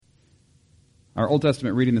Our Old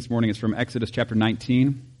Testament reading this morning is from Exodus chapter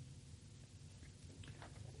 19,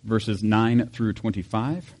 verses 9 through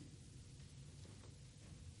 25.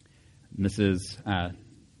 And this is the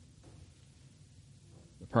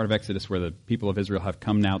part of Exodus where the people of Israel have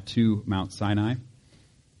come now to Mount Sinai.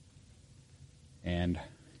 And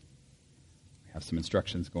we have some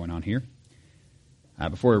instructions going on here.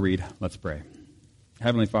 Before we read, let's pray.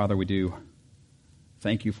 Heavenly Father, we do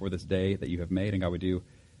thank you for this day that you have made. And God, we do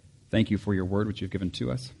thank you for your word which you've given to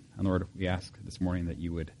us. And Lord, we ask this morning that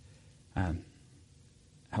you would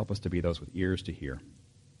help us to be those with ears to hear.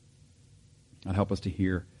 God, help us to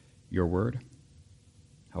hear your word.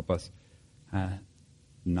 Help us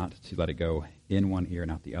not to let it go in one ear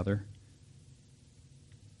and out the other.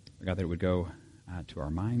 God, that it would go to our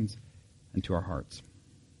minds and to our hearts.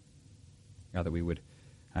 God, that we would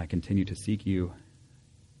continue to seek you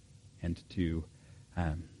and to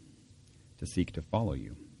seek to follow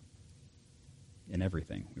you in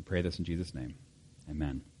everything. We pray this in Jesus' name.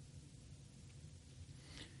 Amen.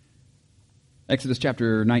 Exodus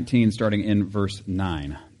chapter 19, starting in verse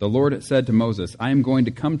 9. The Lord said to Moses, I am going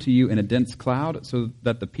to come to you in a dense cloud so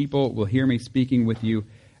that the people will hear me speaking with you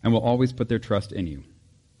and will always put their trust in you.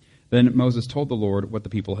 Then Moses told the Lord what the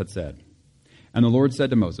people had said. And the Lord said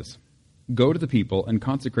to Moses, Go to the people and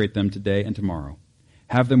consecrate them today and tomorrow.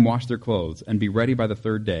 Have them wash their clothes and be ready by the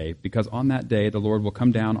third day, because on that day the Lord will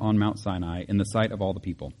come down on Mount Sinai in the sight of all the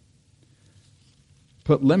people.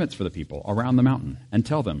 Put limits for the people around the mountain and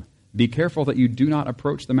tell them, Be careful that you do not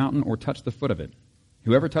approach the mountain or touch the foot of it.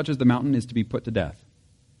 Whoever touches the mountain is to be put to death.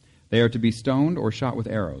 They are to be stoned or shot with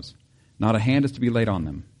arrows. Not a hand is to be laid on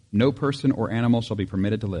them. No person or animal shall be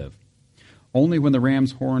permitted to live. Only when the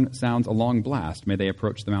ram's horn sounds a long blast may they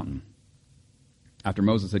approach the mountain. After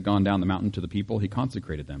Moses had gone down the mountain to the people, he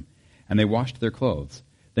consecrated them, and they washed their clothes.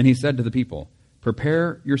 Then he said to the people,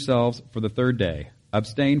 Prepare yourselves for the third day.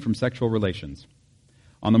 Abstain from sexual relations.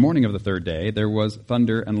 On the morning of the third day, there was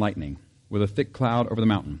thunder and lightning, with a thick cloud over the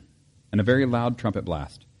mountain, and a very loud trumpet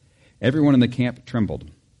blast. Everyone in the camp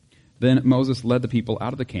trembled. Then Moses led the people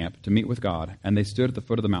out of the camp to meet with God, and they stood at the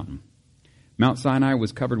foot of the mountain. Mount Sinai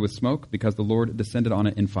was covered with smoke because the Lord descended on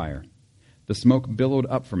it in fire. The smoke billowed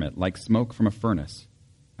up from it like smoke from a furnace,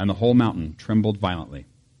 and the whole mountain trembled violently.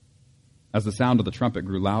 As the sound of the trumpet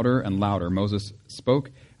grew louder and louder, Moses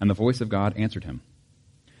spoke, and the voice of God answered him.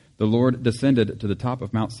 The Lord descended to the top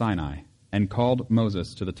of Mount Sinai and called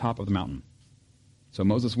Moses to the top of the mountain. So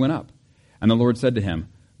Moses went up, and the Lord said to him,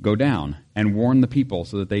 Go down and warn the people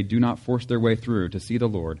so that they do not force their way through to see the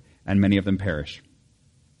Lord, and many of them perish.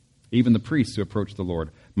 Even the priests who approach the Lord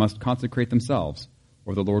must consecrate themselves,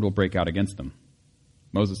 or the Lord will break out against them.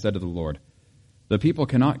 Moses said to the Lord, The people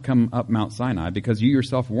cannot come up Mount Sinai because you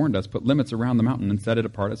yourself warned us, put limits around the mountain and set it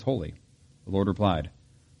apart as holy. The Lord replied,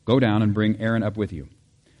 Go down and bring Aaron up with you.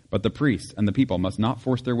 But the priests and the people must not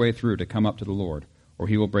force their way through to come up to the Lord, or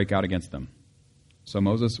he will break out against them. So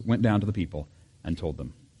Moses went down to the people and told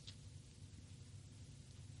them.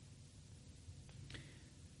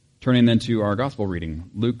 Turning then to our gospel reading,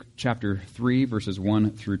 Luke chapter 3, verses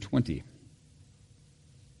 1 through 20.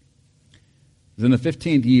 In the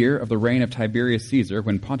 15th year of the reign of Tiberius Caesar,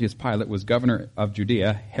 when Pontius Pilate was governor of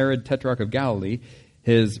Judea, Herod tetrarch of Galilee,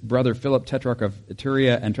 his brother Philip tetrarch of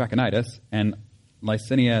Iturea and Trachonitis, and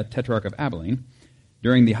Lysania tetrarch of Abilene,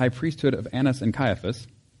 during the high priesthood of Annas and Caiaphas,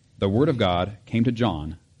 the word of God came to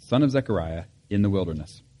John, son of Zechariah, in the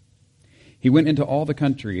wilderness. He went into all the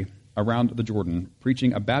country around the Jordan,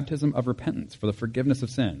 preaching a baptism of repentance for the forgiveness of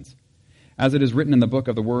sins, as it is written in the book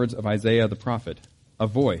of the words of Isaiah the prophet, a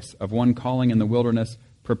voice of one calling in the wilderness,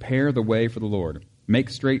 Prepare the way for the Lord, make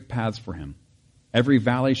straight paths for him. Every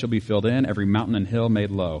valley shall be filled in, every mountain and hill made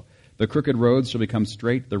low. The crooked roads shall become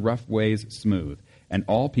straight, the rough ways smooth, and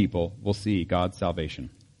all people will see God's salvation.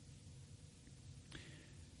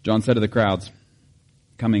 John said to the crowds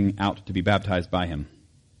coming out to be baptized by him,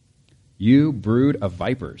 You brood of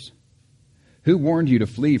vipers, who warned you to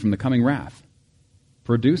flee from the coming wrath?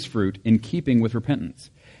 Produce fruit in keeping with repentance.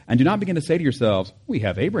 And do not begin to say to yourselves, We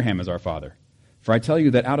have Abraham as our father. For I tell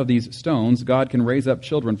you that out of these stones God can raise up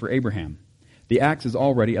children for Abraham. The axe is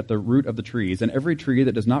already at the root of the trees, and every tree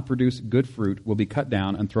that does not produce good fruit will be cut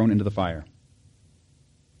down and thrown into the fire.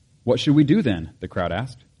 What should we do then? The crowd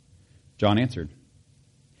asked. John answered,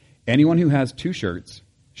 Anyone who has 2 shirts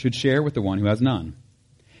should share with the one who has none,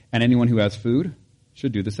 and anyone who has food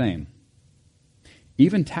should do the same.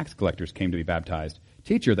 Even tax collectors came to be baptized.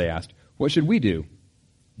 Teacher, they asked, what should we do?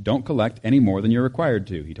 Don't collect any more than you're required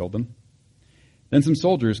to, he told them. Then some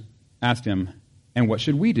soldiers asked him, And what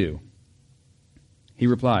should we do? He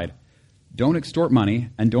replied, Don't extort money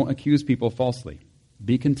and don't accuse people falsely.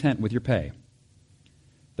 Be content with your pay.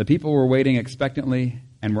 The people were waiting expectantly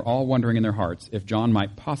and were all wondering in their hearts if John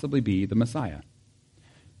might possibly be the Messiah.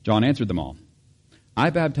 John answered them all, I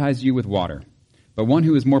baptize you with water, but one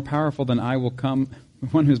who is more powerful than I will come,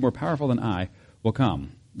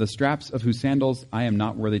 the straps of whose sandals I am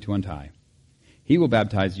not worthy to untie. He will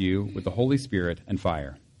baptize you with the Holy Spirit and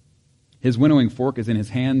fire. His winnowing fork is in his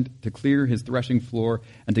hand to clear his threshing floor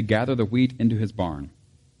and to gather the wheat into his barn.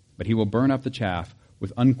 But he will burn up the chaff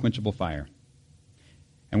with unquenchable fire.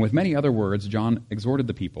 And with many other words, John exhorted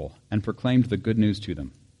the people and proclaimed the good news to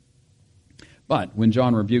them. But when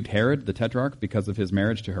John rebuked Herod the Tetrarch because of his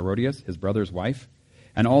marriage to Herodias, his brother's wife,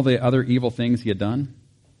 and all the other evil things he had done,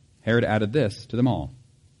 Herod added this to them all.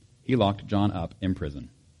 He locked John up in prison.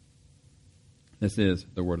 This is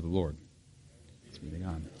the word of the Lord. Thanks be to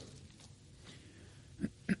God.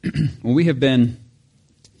 Well, we have been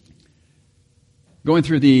going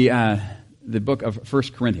through the book of 1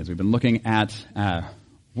 Corinthians. We've been looking at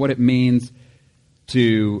what it means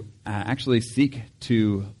to actually seek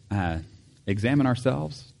to examine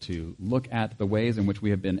ourselves, to look at the ways in which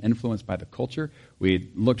we have been influenced by the culture. We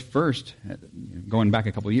looked first, going back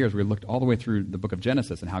a couple of years, we looked all the way through the book of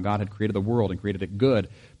Genesis and how God had created the world and created it good,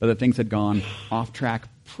 but that things had gone off track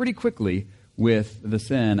pretty quickly with the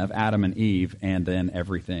sin of Adam and Eve and then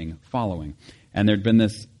everything following. And there'd been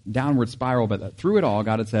this downward spiral, but through it all,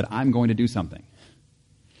 God had said, I'm going to do something.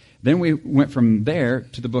 Then we went from there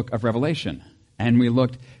to the book of Revelation, and we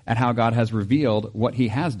looked at how God has revealed what he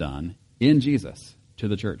has done in Jesus to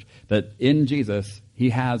the church. That in Jesus,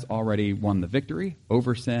 he has already won the victory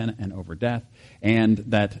over sin and over death, and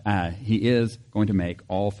that he is going to make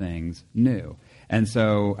all things new. And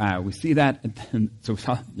so we see that. So we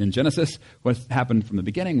saw in Genesis what happened from the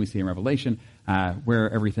beginning. We see in Revelation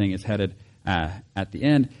where everything is headed at the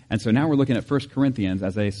end. And so now we're looking at 1 Corinthians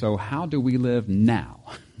as so how do we live now?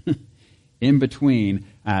 In between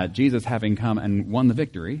Jesus having come and won the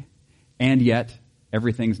victory, and yet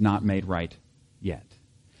everything's not made right yet.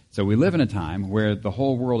 So we live in a time where the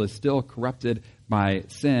whole world is still corrupted by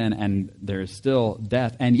sin and there's still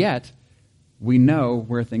death, and yet we know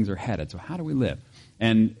where things are headed. So how do we live?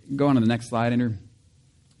 And go on to the next slide, Andrew.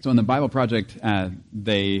 So in the Bible Project,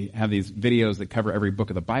 they have these videos that cover every book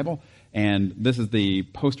of the Bible, and this is the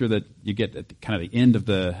poster that you get at kind of the end of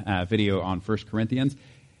the video on 1 Corinthians.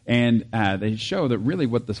 And they show that really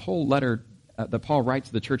what this whole letter that Paul writes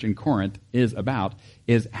to the church in Corinth is about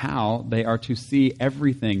is how they are to see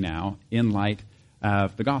everything now in light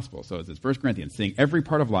of the gospel. So it's 1 Corinthians, seeing every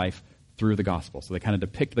part of life through the gospel. So they kind of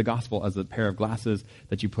depict the gospel as a pair of glasses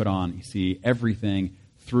that you put on. You see everything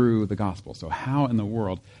through the gospel. So how in the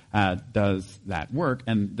world does that work?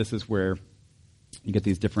 And this is where you get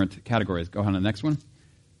these different categories. Go on to the next one.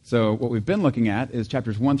 So what we've been looking at is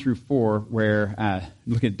chapters 1 through 4, where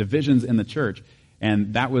looking at divisions in the church,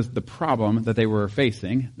 and that was the problem that they were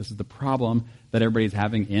facing. This is the problem that everybody's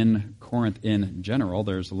having in Corinth in general.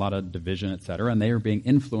 There's a lot of division, etc., and they are being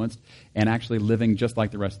influenced and actually living just like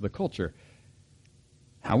the rest of the culture.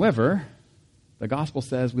 However, the gospel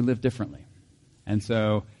says we live differently. And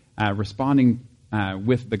so responding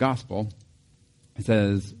with the gospel, it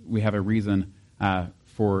says we have a reason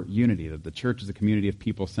for unity, that the church is a community of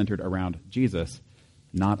people centered around Jesus,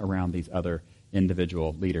 not around these other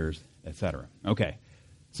individual leaders, etc. Okay,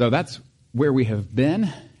 so that's where we have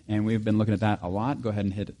been, and we've been looking at that a lot. Go ahead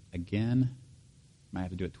and hit it again. Might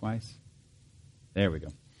have to do it twice. There we go.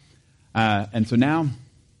 And so now,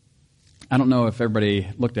 I don't know if everybody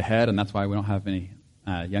looked ahead, and that's why we don't have any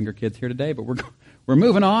younger kids here today, but we're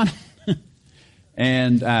moving on.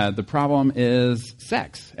 And the problem is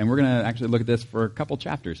sex. And we're going to actually look at this for a couple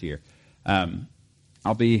chapters here.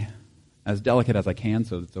 I'll be as delicate as I can,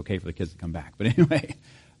 so it's okay for the kids to come back. But anyway,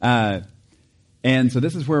 and so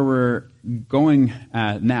this is where we're going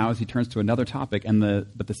now as he turns to another topic.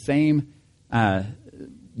 But the same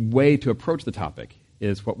way to approach the topic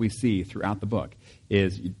is what we see throughout the book,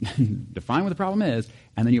 is you define what the problem is,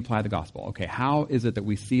 and then you apply the gospel. Okay, how is it that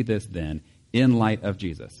we see this then in light of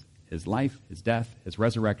Jesus? His life, his death, his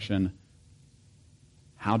resurrection.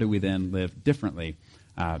 How do we then live differently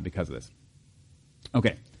because of this?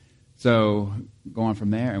 Okay, so go on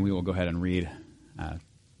from there, and we will go ahead and read 1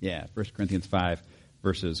 Corinthians 5,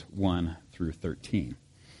 verses 1 through 13.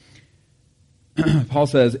 Paul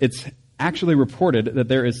says, it's actually reported that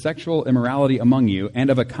there is sexual immorality among you, and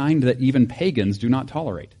of a kind that even pagans do not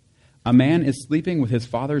tolerate. A man is sleeping with his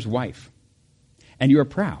father's wife, and you are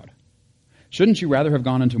proud. Shouldn't you rather have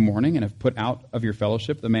gone into mourning and have put out of your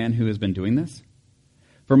fellowship the man who has been doing this?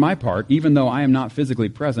 For my part, even though I am not physically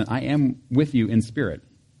present, I am with you in spirit,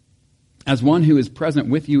 As one who is present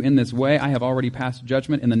with you in this way, I have already passed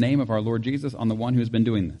judgment in the name of our Lord Jesus on the one who has been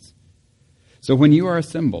doing this. So when you are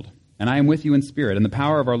assembled, and I am with you in spirit, and the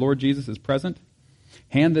power of our Lord Jesus is present,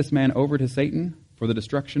 hand this man over to Satan for the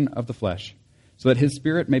destruction of the flesh, so that his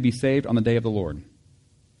spirit may be saved on the day of the Lord.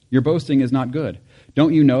 Your boasting is not good.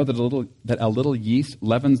 Don't you know that a little yeast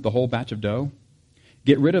leavens the whole batch of dough?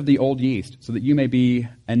 Get rid of the old yeast, so that you may be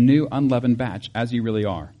a new unleavened batch, as you really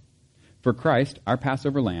are. For Christ, our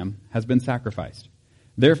Passover lamb, has been sacrificed.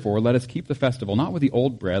 Therefore, let us keep the festival not with the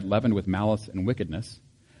old bread leavened with malice and wickedness,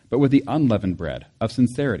 but with the unleavened bread of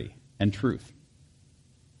sincerity and truth.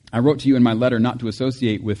 I wrote to you in my letter not to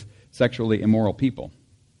associate with sexually immoral people,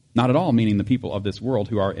 not at all meaning the people of this world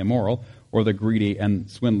who are immoral, or the greedy and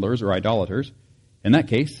swindlers or idolaters. In that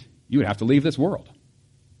case, you would have to leave this world.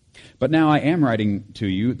 But now I am writing to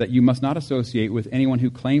you that you must not associate with anyone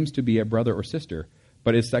who claims to be a brother or sister,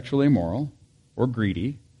 but is sexually immoral, or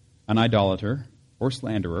greedy, an idolater, or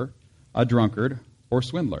slanderer, a drunkard, or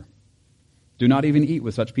swindler. Do not even eat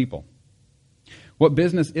with such people. What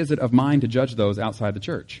business is it of mine to judge those outside the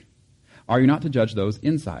church? Are you not to judge those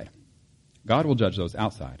inside? God will judge those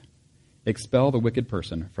outside. Expel the wicked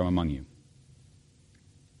person from among you.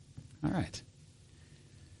 All right.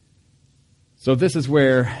 So this is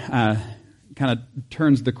where kind of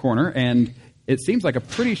turns the corner, and it seems like a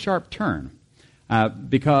pretty sharp turn.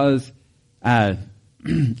 Because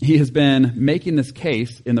he has been making this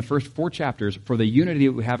case in the first 4 chapters for the unity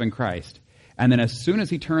that we have in Christ. And then as soon as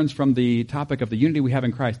he turns from the topic of the unity we have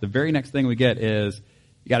in Christ, the very next thing we get is,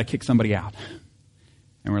 you got to kick somebody out.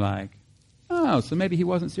 And we're like, oh, so maybe he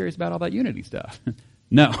wasn't serious about all that unity stuff.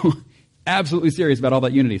 No, absolutely serious about all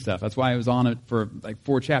that unity stuff. That's why I was on it for like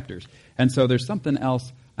 4 chapters. And so there's something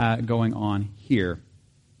else going on here.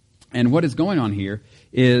 And what is going on here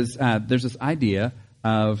is there's this idea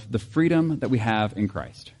of the freedom that we have in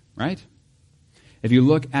Christ, right? If you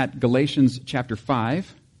look at Galatians chapter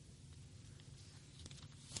 5,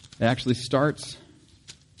 it actually starts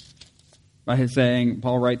by saying,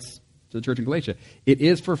 Paul writes to the church in Galatia, it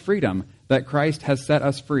is for freedom that Christ has set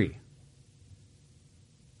us free.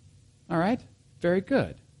 All right? Very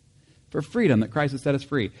good. For freedom that Christ has set us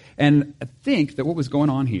free. And I think that what was going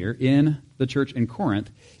on here in the church in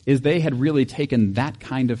Corinth is they had really taken that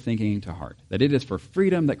kind of thinking to heart. That it is for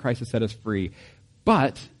freedom that Christ has set us free.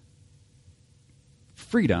 But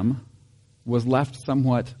freedom was left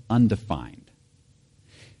somewhat undefined.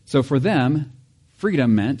 So for them,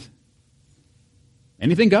 freedom meant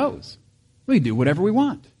anything goes. We do whatever we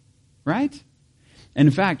want, right? And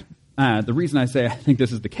in fact, the reason I say I think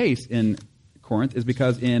this is the case in Corinth is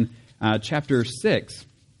because in chapter 6,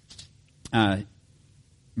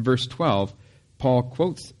 verse 12, Paul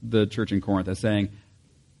quotes the church in Corinth as saying,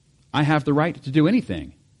 I have the right to do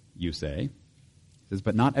anything, you say. He says,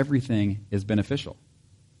 but not everything is beneficial.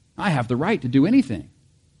 I have the right to do anything,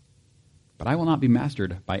 but I will not be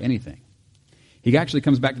mastered by anything. He actually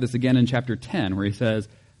comes back to this again in chapter 10, where he says,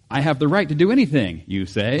 I have the right to do anything, you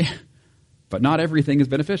say, but not everything is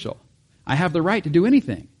beneficial. I have the right to do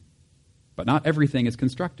anything, but not everything is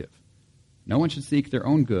constructive. No one should seek their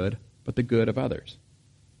own good, but the good of others.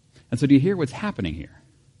 And so do you hear what's happening here?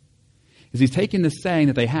 Is he's taking this saying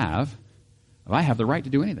that they have, of I have the right to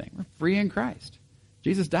do anything. We're free in Christ.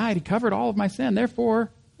 Jesus died. He covered all of my sin.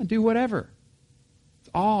 Therefore, I do whatever. It's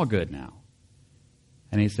all good now.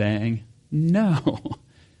 And he's saying, no,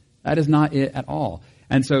 that is not it at all.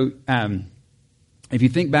 And so if you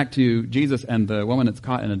think back to Jesus and the woman that's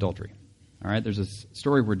caught in adultery, all right, there's this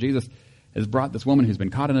story where Jesus has brought this woman who's been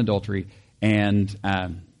caught in adultery, and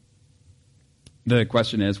the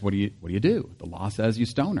question is, what do you do? The law says you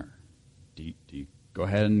stone her. Do you go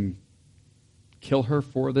ahead and kill her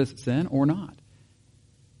for this sin or not?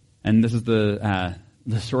 And this is the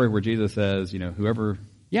story where Jesus says, whoever,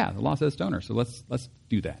 the law says stone her, so let's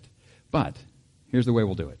do that. But here's the way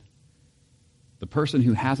we'll do it. The person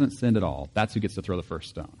who hasn't sinned at all, that's who gets to throw the first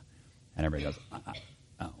stone. And everybody goes,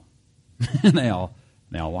 oh. And they all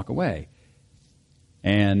walk away.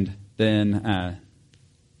 And then,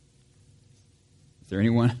 is there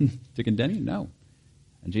anyone to condemn you? No.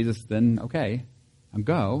 And Jesus then, okay,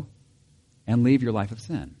 go and leave your life of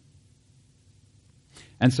sin.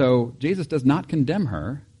 And so Jesus does not condemn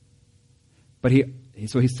her, but he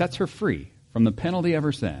sets her free from the penalty of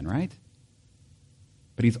her sin, right?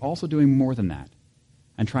 But he's also doing more than that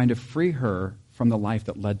and trying to free her from the life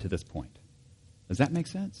that led to this point. Does that make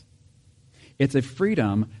sense? It's a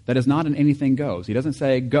freedom that is not an anything goes. He doesn't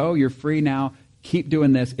say, go, you're free now, keep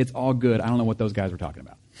doing this, it's all good. I don't know what those guys were talking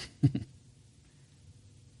about.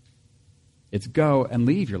 It's go and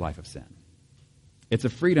leave your life of sin. It's a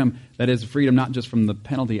freedom that is freedom not just from the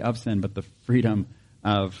penalty of sin, but the freedom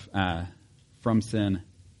of from sin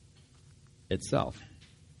itself.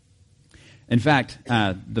 In fact,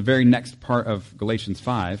 the very next part of Galatians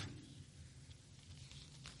 5,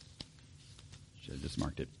 should have just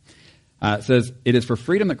marked it, says, "It is for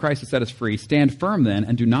freedom that Christ has set us free. Stand firm then,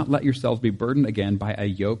 and do not let yourselves be burdened again by a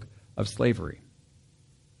yoke of slavery."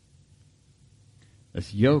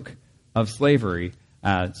 This yoke of slavery,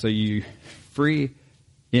 so you free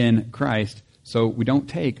in Christ, so we don't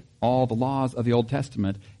take all the laws of the Old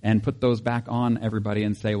Testament and put those back on everybody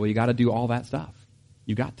and say, well, you got to do all that stuff.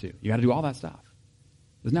 You got to do all that stuff.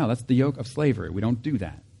 Because no, that's the yoke of slavery. We don't do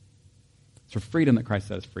that. It's for freedom that Christ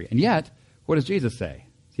set us free. And yet, what does Jesus say?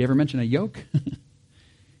 Does he ever mention a yoke? He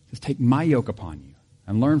says, take my yoke upon you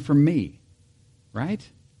and learn from me. Right?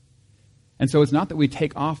 And so it's not that we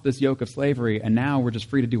take off this yoke of slavery and now we're just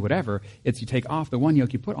free to do whatever. It's you take off the one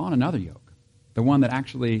yoke, you put on another yoke. The one that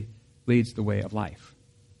actually leads the way of life.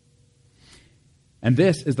 And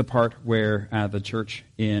this is the part where the church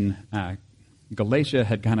in Galatia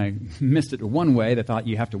had kind of missed it one way. They thought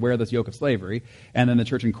you have to wear this yoke of slavery. And then the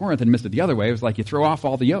church in Corinth had missed it the other way. It was like you throw off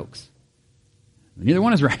all the yokes. Neither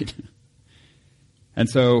one is right. And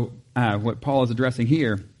so what Paul is addressing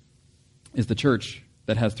here is the church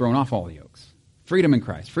that has thrown off all the yokes. Freedom in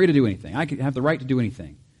Christ. Free to do anything. I have the right to do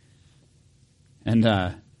anything. And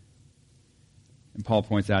Paul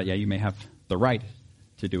points out, yeah, you may have the right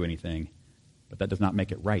to do anything, but that does not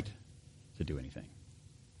make it right to do anything.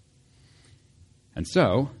 And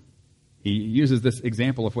so, he uses this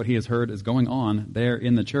example of what he has heard is going on there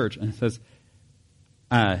in the church, and says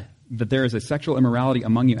that there is a sexual immorality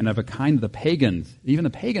among you, and of a kind the pagans, even the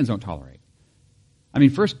pagans don't tolerate. I mean,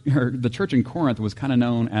 first, the church in Corinth was kind of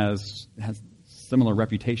known as, has similar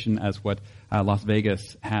reputation as what Las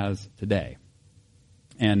Vegas has today.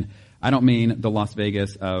 And I don't mean the Las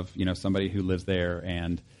Vegas of, somebody who lives there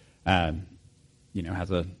and,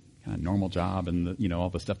 has a kind of normal job and, all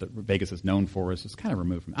the stuff that Vegas is known for is just kind of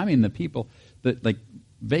removed from it. I mean, the people that,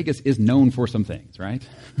 Vegas is known for some things, right?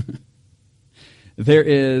 There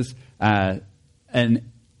is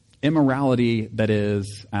an immorality that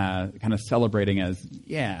is kind of celebrating as,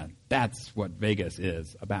 yeah, that's what Vegas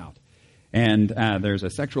is about. And there's a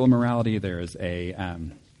sexual immorality, there is a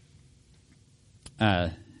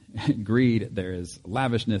greed, there is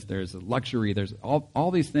lavishness, there's luxury, there's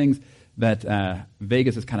all these things that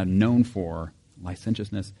Vegas is kind of known for,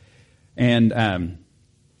 licentiousness. And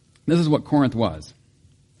this is what Corinth was.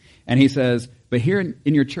 And he says, but here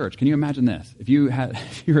in your church, can you imagine this? If you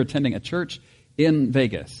were attending a church in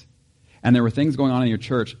Vegas, and there were things going on in your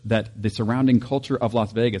church that the surrounding culture of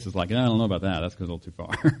Las Vegas is like, I don't know about that, that's a little too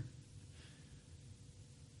far.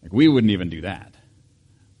 We wouldn't even do that.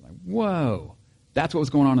 Whoa. That's what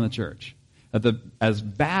was going on in the church. As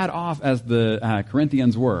bad off as the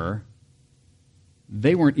Corinthians were,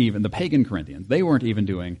 they weren't even, the pagan Corinthians, they weren't even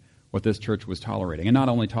doing what this church was tolerating. And not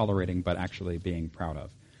only tolerating, but actually being proud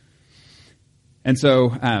of. And so,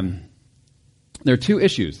 there are two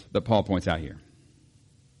issues that Paul points out here.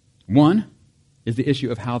 One is the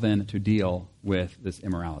issue of how then to deal with this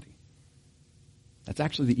immorality. That's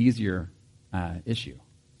actually the easier issue.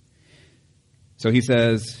 So he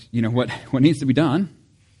says, what needs to be done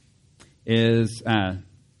is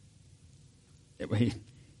he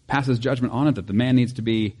passes judgment on it that the man needs to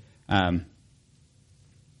be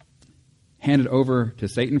handed over to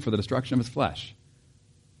Satan for the destruction of his flesh.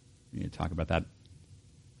 We need to talk about that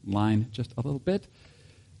line just a little bit,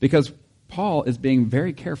 because Paul is being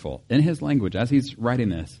very careful in his language as he's writing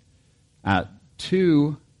this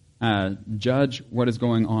to judge what is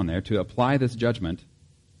going on there, to apply this judgment,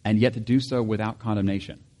 and yet to do so without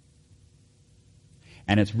condemnation.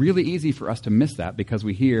 And it's really easy for us to miss that because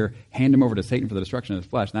we hear, hand him over to Satan for the destruction of his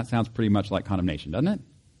flesh, and that sounds pretty much like condemnation, doesn't it?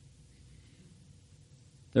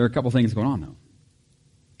 There are a couple things going on, though.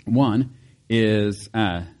 One is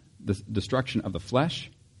the destruction of the flesh.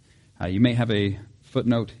 You may have a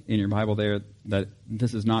footnote in your Bible there that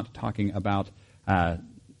this is not talking about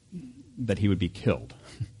that he would be killed,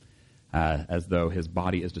 as though his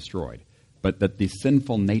body is destroyed, but that the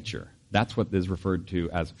sinful nature, that's what is referred to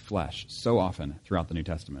as flesh so often throughout the New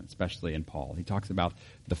Testament, especially in Paul. He talks about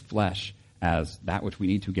the flesh as that which we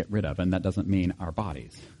need to get rid of, and that doesn't mean our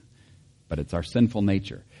bodies, but it's our sinful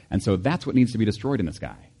nature. And so that's what needs to be destroyed in this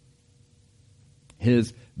guy.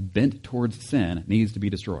 His bent towards sin needs to be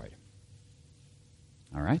destroyed.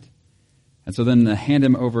 All right? And so then hand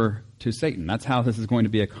him over to Satan. That's how this is going to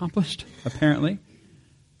be accomplished, apparently.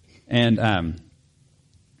 And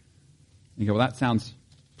you go, well, that sounds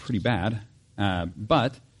pretty bad.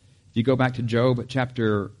 But If you go back to Job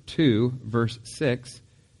chapter 2, verse 6, it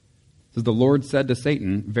says, the Lord said to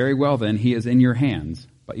Satan, very well then, he is in your hands,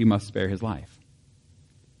 but you must spare his life.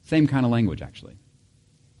 Same kind of language, actually.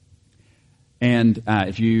 And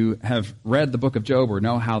if you have read the book of Job or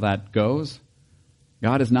know how that goes,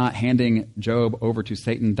 God is not handing Job over to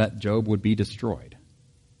Satan that Job would be destroyed.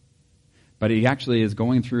 But he actually is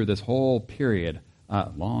going through this whole period,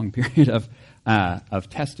 long period of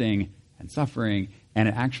testing and suffering, and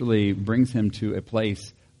it actually brings him to a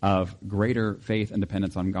place of greater faith and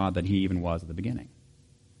dependence on God than he even was at the beginning.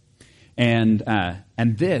 And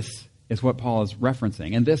this is what Paul is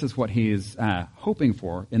referencing, and this is what he's hoping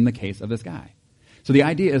for in the case of this guy. So the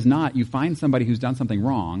idea is not you find somebody who's done something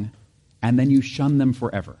wrong, and then you shun them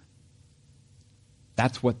forever.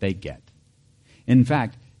 That's what they get. In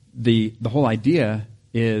fact, the whole idea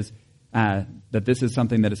is that this is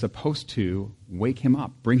something that is supposed to wake him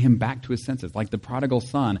up, bring him back to his senses, like the prodigal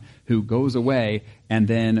son who goes away and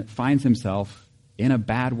then finds himself in a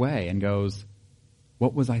bad way and goes,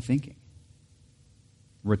 what was I thinking?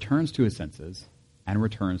 Returns to his senses and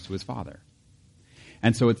returns to his father.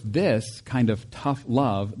 And so it's this kind of tough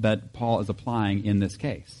love that Paul is applying in this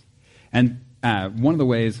case. And one of the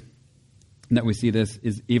ways that we see this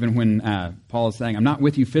is even when Paul is saying, I'm not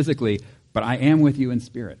with you physically, but I am with you in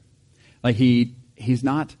spirit. Like he's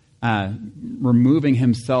not removing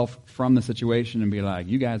himself from the situation and be like,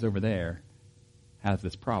 you guys over there have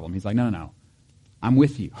this problem. He's like, no, I'm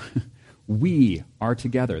with you. We are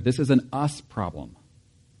together. This is an us problem.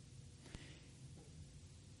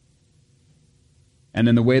 And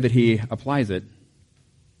then the way that he applies it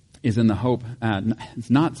is in the hope,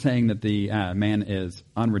 it's not saying that the man is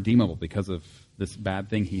unredeemable because of this bad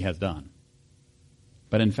thing he has done,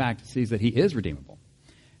 but in fact sees that he is redeemable.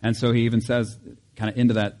 And so he even says, kind of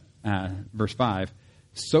into that verse 5,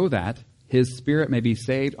 so that his spirit may be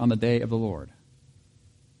saved on the day of the Lord.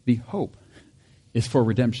 The hope is for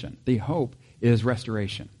redemption. The hope is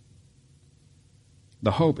restoration.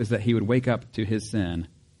 The hope is that he would wake up to his sin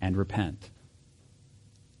and repent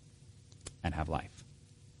and have life.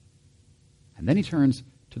 And then he turns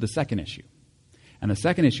to the second issue. And the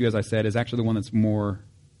second issue, as I said, is actually the one that's more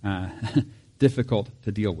difficult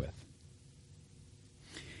to deal with.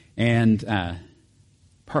 And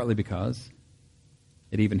partly because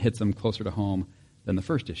it even hits them closer to home than the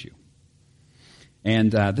first issue.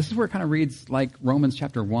 And this is where it kind of reads like Romans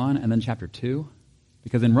chapter 1 and then chapter 2.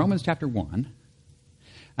 Because in Romans chapter 1,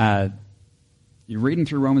 you're reading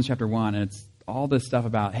through Romans chapter 1, and it's all this stuff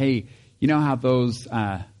about, hey, you know how those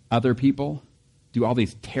other people do all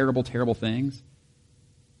these terrible, terrible things?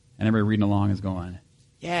 And everybody reading along is going,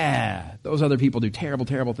 yeah, those other people do terrible,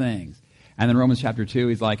 terrible things. And then Romans chapter 2,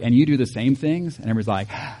 he's like, and you do the same things? And everybody's like,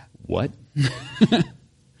 what?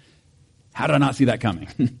 How did I not see that coming?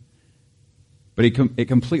 But it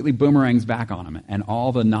completely boomerangs back on him. And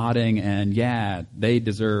all the nodding and, yeah, they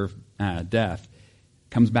deserve death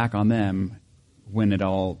comes back on them when it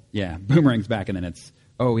all, boomerangs back. And then it's,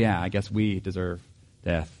 oh, yeah, I guess we deserve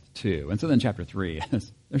death too. And so then chapter 3,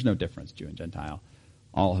 there's no difference, Jew and Gentile.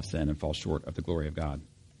 All have sinned and fall short of the glory of God.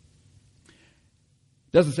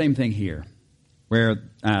 Does the same thing here, where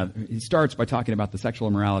he starts by talking about the sexual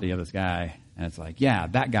immorality of this guy, and it's like, yeah,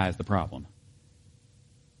 that guy is the problem.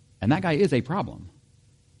 And that guy is a problem,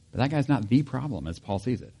 but that guy's not the problem as Paul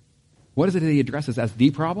sees it. What is it that he addresses as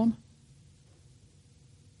the problem?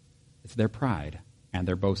 It's their pride and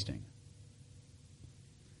their boasting.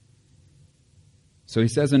 So he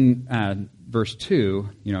says in verse 2,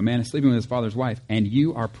 a man is sleeping with his father's wife, and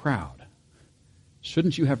you are proud.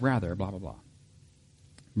 Shouldn't you have rather, blah, blah, blah.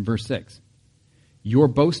 Verse 6, your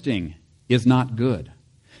boasting is not good.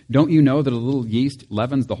 Don't you know that a little yeast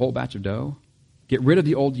leavens the whole batch of dough? Get rid of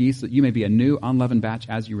the old yeast so that you may be a new unleavened batch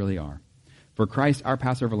as you really are. For Christ, our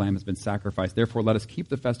Passover lamb, has been sacrificed. Therefore, let us keep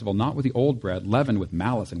the festival not with the old bread, leavened with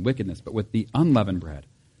malice and wickedness, but with the unleavened bread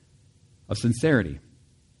of sincerity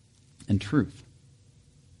and truth.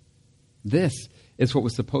 This is what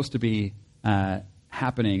was supposed to be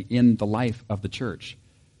happening in the life of the church.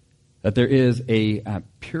 That there is a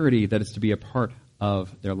purity that is to be a part of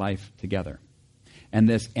their life together. And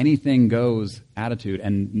this anything goes attitude,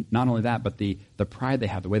 and not only that, but the pride they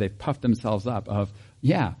have, the way they puff themselves up of,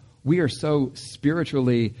 we are so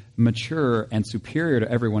spiritually mature and superior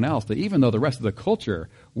to everyone else that even though the rest of the culture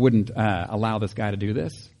wouldn't allow this guy to do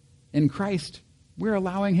this, in Christ, we're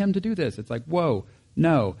allowing him to do this. It's like, whoa,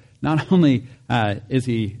 no. Not only is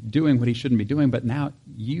he doing what he shouldn't be doing, but now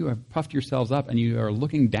you have puffed yourselves up and you are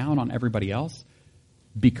looking down on everybody else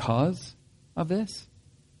because of this.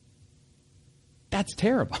 That's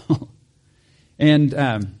terrible. And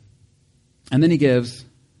then he gives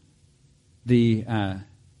I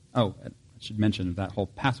should mention that whole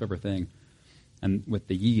Passover thing and with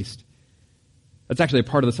the yeast. That's actually a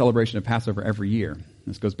part of the celebration of Passover every year.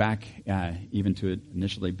 This goes back even to it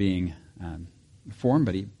initially being formed,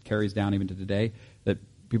 but it carries down even to today, that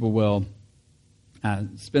people will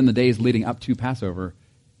spend the days leading up to Passover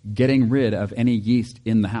getting rid of any yeast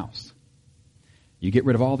in the house. You get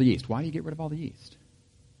rid of all the yeast. Why do you get rid of all the yeast?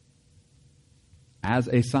 As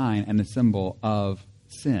a sign and a symbol of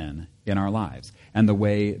sin in our lives, and the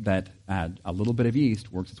way that a little bit of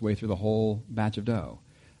yeast works its way through the whole batch of dough.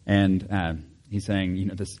 And he's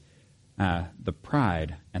saying, this the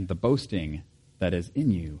pride and the boasting that is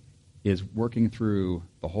in you is working through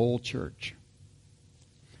the whole church.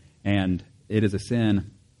 And it is a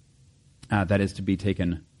sin that is to be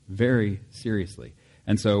taken very seriously.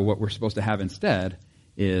 And so what we're supposed to have instead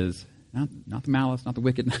is not the malice, not the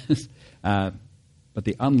wickedness, but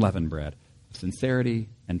the unleavened bread of sincerity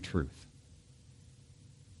and truth.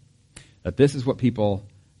 That this is what people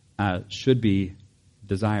should be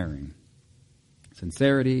desiring.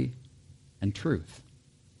 Sincerity and truth.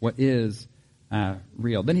 What is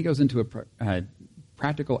real? Then he goes into a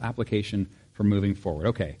practical application for moving forward.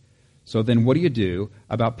 Okay, so then what do you do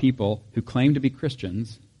about people who claim to be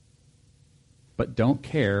Christians but don't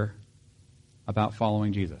care about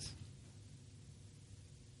following Jesus?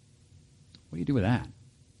 What do you do with that?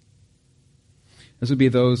 This would be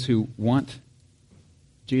those who want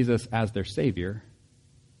Jesus as their Savior,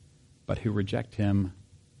 but who reject him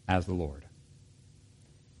as the Lord.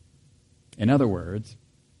 In other words,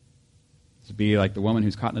 this would be like the woman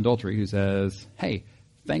who's caught in adultery who says, hey,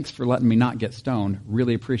 thanks for letting me not get stoned.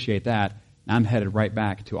 Really appreciate that. I'm headed right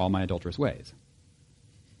back to all my adulterous ways.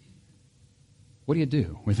 What do you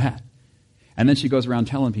do with that? And then she goes around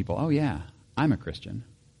telling people, oh yeah, I'm a Christian.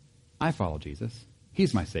 I follow Jesus.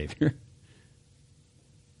 He's my Savior.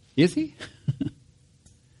 Is he?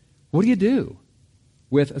 What do you do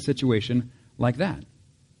with a situation like that?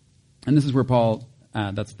 And this is where Paul,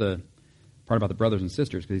 that's the part about the brothers and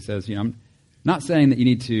sisters, because he says, I'm not saying that you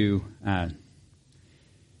need to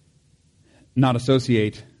not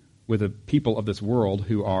associate with the people of this world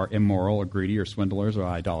who are immoral or greedy or swindlers or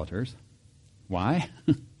idolaters. Why?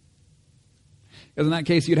 Because in that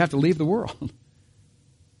case, you'd have to leave the world.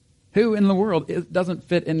 Who in the world doesn't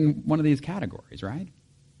fit in one of these categories, right?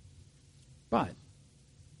 But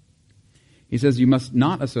he says you must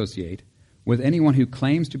not associate with anyone who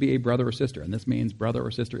claims to be a brother or sister. And this means brother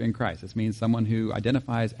or sister in Christ. This means someone who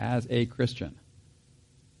identifies as a Christian.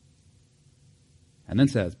 And then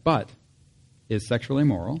says, but is sexually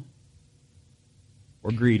immoral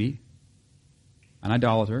or greedy, an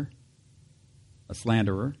idolater, a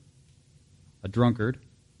slanderer, a drunkard,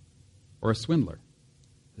 or a swindler.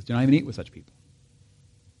 Says, do not even eat with such people.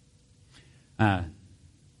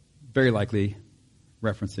 Very likely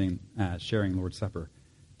referencing sharing Lord's Supper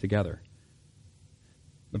together.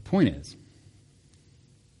 The point is,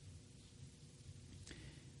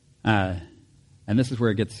 and this is where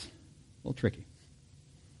it gets a little tricky.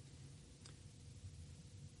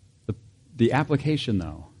 The application,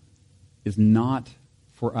 though, is not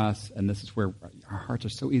for us, and this is where our hearts are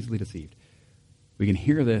so easily deceived. We can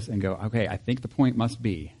hear this and go, okay, I think the point must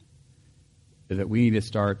be that we need to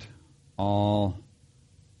start all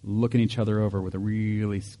looking each other over with a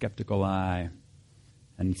really skeptical eye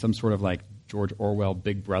and some sort of like George Orwell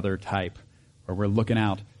Big Brother type, where we're looking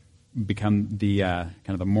out, become the kind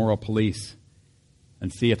of the moral police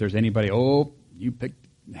and see if there's anybody, oh, you picked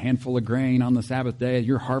a handful of grain on the Sabbath day,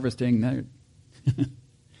 you're harvesting. That's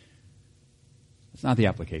not the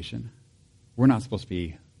application. We're not supposed to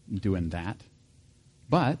be doing that.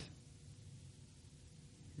 But,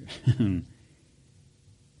 in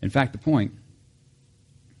fact, the point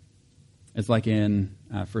is like in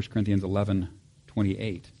 1 Corinthians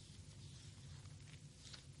 11:28,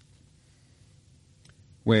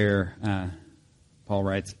 where Paul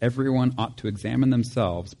writes, everyone ought to examine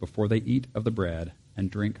themselves before they eat of the bread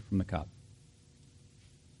and drink from the cup.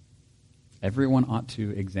 Everyone ought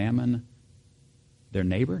to examine their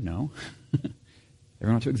neighbor? No.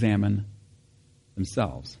 Everyone ought to examine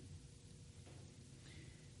themselves.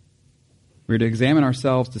 We're to examine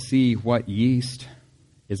ourselves to see what yeast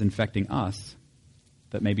is infecting us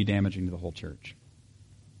that may be damaging to the whole church.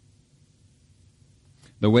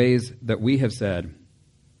 The ways that we have said,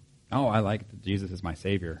 oh, I like that Jesus is my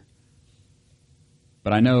Savior,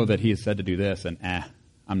 but I know that he has said to do this, and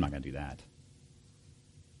I'm not going to do that.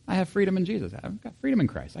 I have freedom in Jesus. I've got freedom in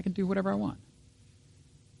Christ. I can do whatever I want.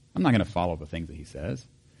 I'm not going to follow the things that he says.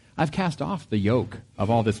 I've cast off the yoke of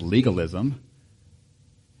all this legalism,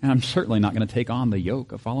 and I'm certainly not going to take on the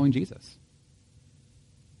yoke of following Jesus.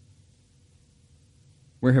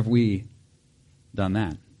 Where have we done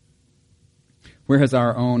that? Where has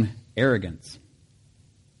our own arrogance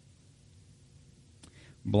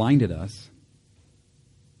blinded us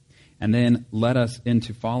and then led us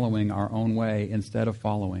into following our own way instead of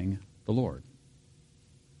following the Lord?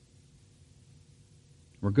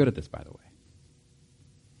 We're good at this, by the way.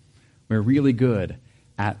 We're really good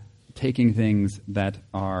at taking things that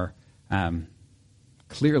are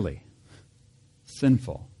clearly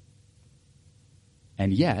sinful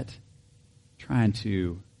and yet trying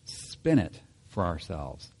to spin it for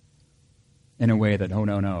ourselves in a way that, oh,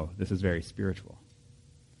 no, this is very spiritual.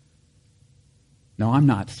 No, I'm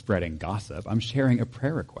not spreading gossip. I'm sharing a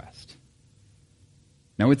prayer request.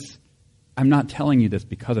 No, I'm not telling you this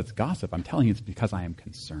because it's gossip. I'm telling you this because I am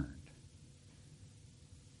concerned.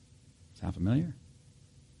 Sound familiar?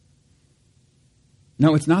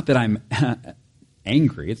 No, it's not that I'm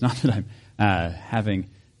angry. It's not that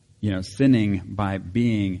I'm sinning by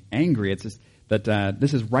being angry. It's just that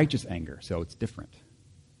this is righteous anger, so it's different.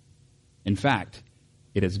 In fact,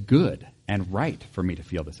 it is good and right for me to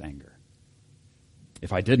feel this anger.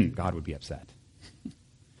 If I didn't, God would be upset.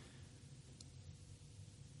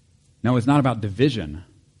 No, it's not about division.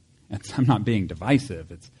 I'm not being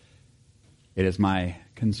divisive. It is my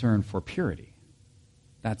concern for purity.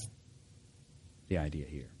 That's the idea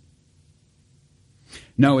here.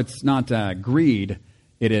 No, it's not greed.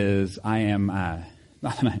 It is I am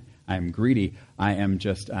not that I am greedy. I am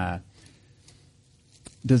just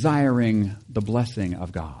desiring the blessing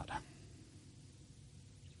of God.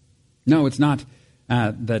 No, it's not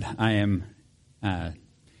that I am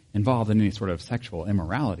involved in any sort of sexual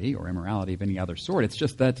immorality or immorality of any other sort. It's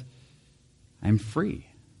just that I'm free.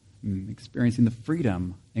 I'm experiencing the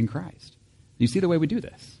freedom in Christ. You see the way we do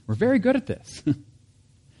this? We're very good at this.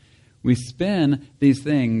 We spin these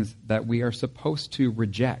things that we are supposed to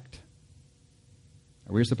reject.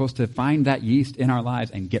 We're supposed to find that yeast in our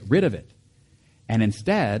lives and get rid of it. And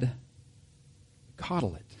instead,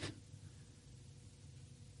 coddle it.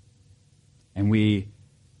 And we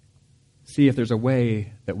see if there's a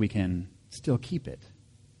way that we can still keep it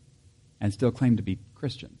and still claim to be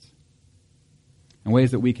Christians. And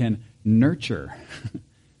ways that we can nurture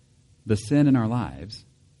the sin in our lives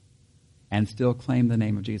and still claim the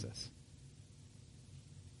name of Jesus.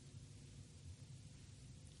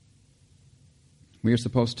 We are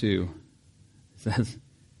supposed to, it says,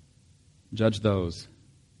 judge those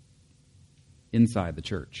inside the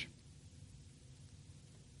church.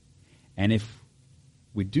 And if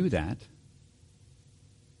we do that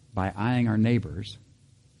by eyeing our neighbors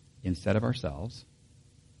instead of ourselves,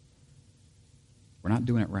 we're not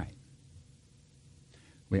doing it right.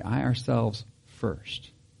 We eye ourselves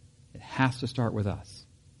first. It has to start with us.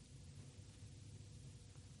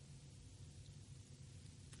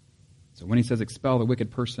 So when he says, expel the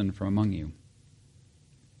wicked person from among you,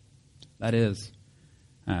 that is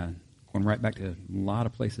going right back to a lot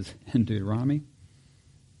of places in Deuteronomy.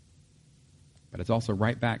 But it's also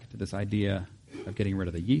right back to this idea of getting rid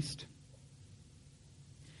of the yeast.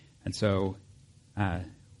 And so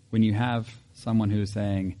when you have someone who's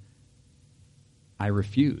saying, I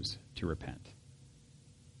refuse to repent,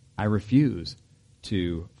 I refuse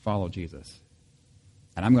to follow Jesus,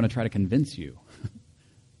 and I'm going to try to convince you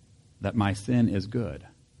that my sin is good,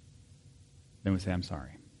 then we say, I'm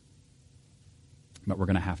sorry. But we're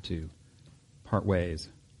going to have to part ways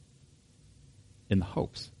in the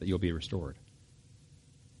hopes that you'll be restored.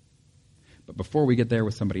 But before we get there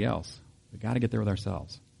with somebody else, we've got to get there with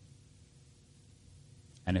ourselves.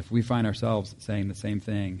 And if we find ourselves saying the same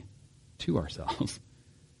thing to ourselves,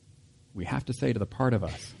 we have to say to the part of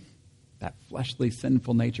us, that fleshly,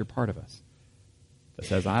 sinful nature part of us, that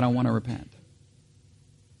says, I don't want to repent.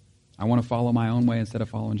 I want to follow my own way instead of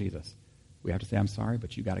following Jesus. We have to say, I'm sorry,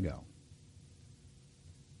 but you got to go.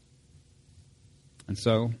 And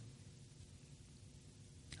so,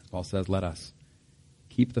 as Paul says, let us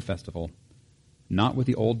keep the festival, not with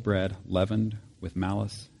the old bread leavened with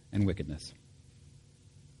malice and wickedness,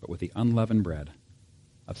 but with the unleavened bread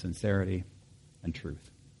of sincerity and truth.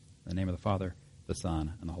 In the name of the Father, the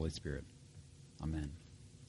Son, and the Holy Spirit. Amen.